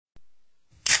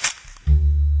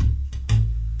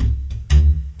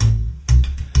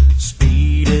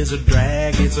is a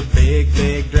drag, it's a big,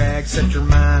 big drag. Set your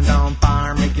mind on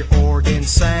fire, make your organs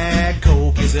sag.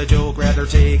 Coke is a joke, rather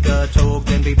take a toke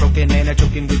than be broken and a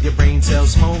choking with your brain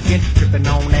cells smoking. Tripping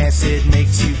on acid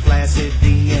makes you flaccid.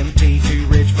 DMT too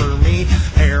rich for me.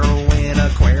 Heroin,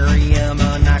 aquarium,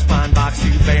 a nice pine box to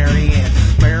bury in.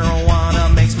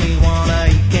 Marijuana makes me wanna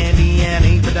eat candy and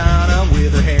eat banana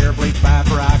with her hair bleached by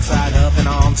peroxide, up and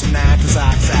on some nitrous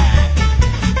oxide.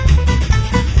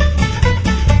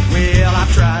 Well,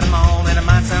 I've tried them all, and it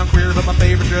might sound queer, but my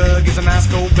favorite drug is a nice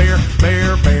cold bear.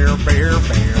 Bear, bear, bear,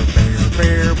 bear,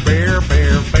 bear, bear, bear,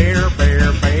 bear, bear,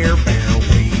 bear, bear, bear.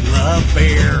 We love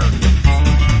bear.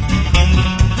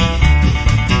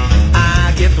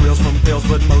 I get thrills from pills,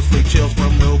 but mostly chills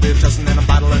from real beer. Justin and a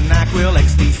bottle of NyQuil.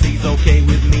 XTC's okay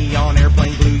with me. On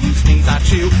airplane blue, you sneeze, I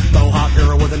chew. Mohawk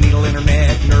girl with a needle in her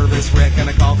neck. Nervous wreck, and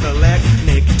I call collect.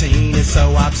 Nicotine is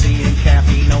so obscene, and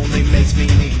caffeine only makes me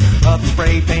neat. Up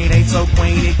spray paint ain't so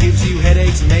quaint, it gives you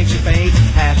headaches and makes you faint.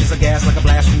 Hash is a gas like a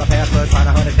blast from the past, but trying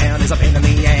to hunt it down is a pain in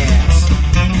the ass.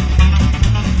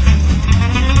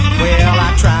 Well,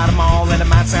 I tried them all, and it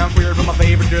might sound weird, but my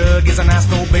favorite drug is a nice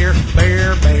cold beer.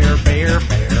 Bear, bear, bear,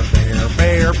 bear, bear,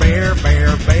 bear, bear,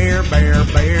 bear, bear, bear,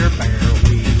 bear, bear.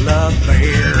 We love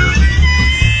bear.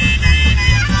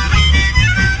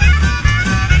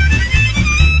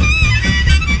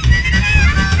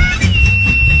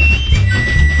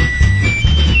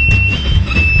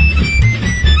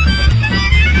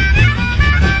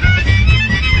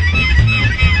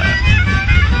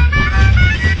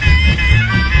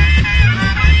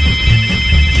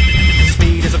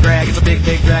 It's a big,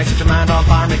 big drag, set your mind on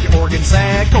fire, make your organs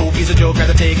sag. Coke is a joke,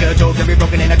 rather take a joke than be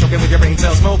broken and a choking with your brain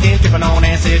cells smoking. Tripping on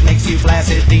acid makes you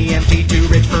flaccid. DMT too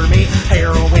rich for me.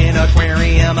 Heroin,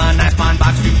 aquarium, a nice pine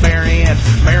box to bury in.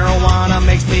 Marijuana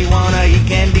makes me wanna eat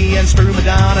candy and screw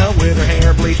Madonna with her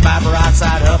hair bleached by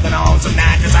peroxide, up and on some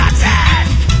nitrous oxide.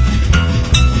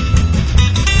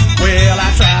 Well,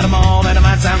 I tried them all, and it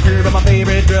might sound queer, but my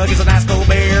favorite drug is a nice cold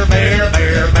bear. Bear,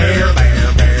 bear, bear,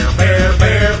 bear, bear, bear,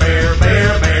 bear, bear,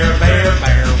 bear, bear, bear,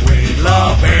 bear. We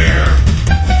love bear.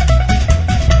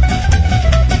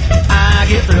 I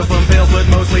get thrills from pills, but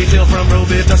mostly chill from real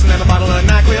bit. Dustin and a bottle of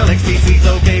NyQuil. XTC's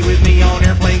okay with me. On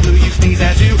airplane blue, you sneeze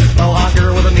at you. Mohawk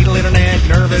girl with a needle in her neck.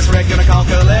 Nervous wreck, gonna call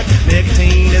collect.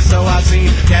 Nicotine is so obscene,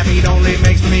 caffeine only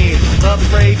makes me mean. Love the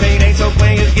spray paint ain't so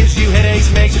quaint, it gives you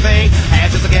headaches, makes you faint.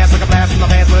 Ash is a gas like a blast from the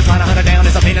past, but trying to hunt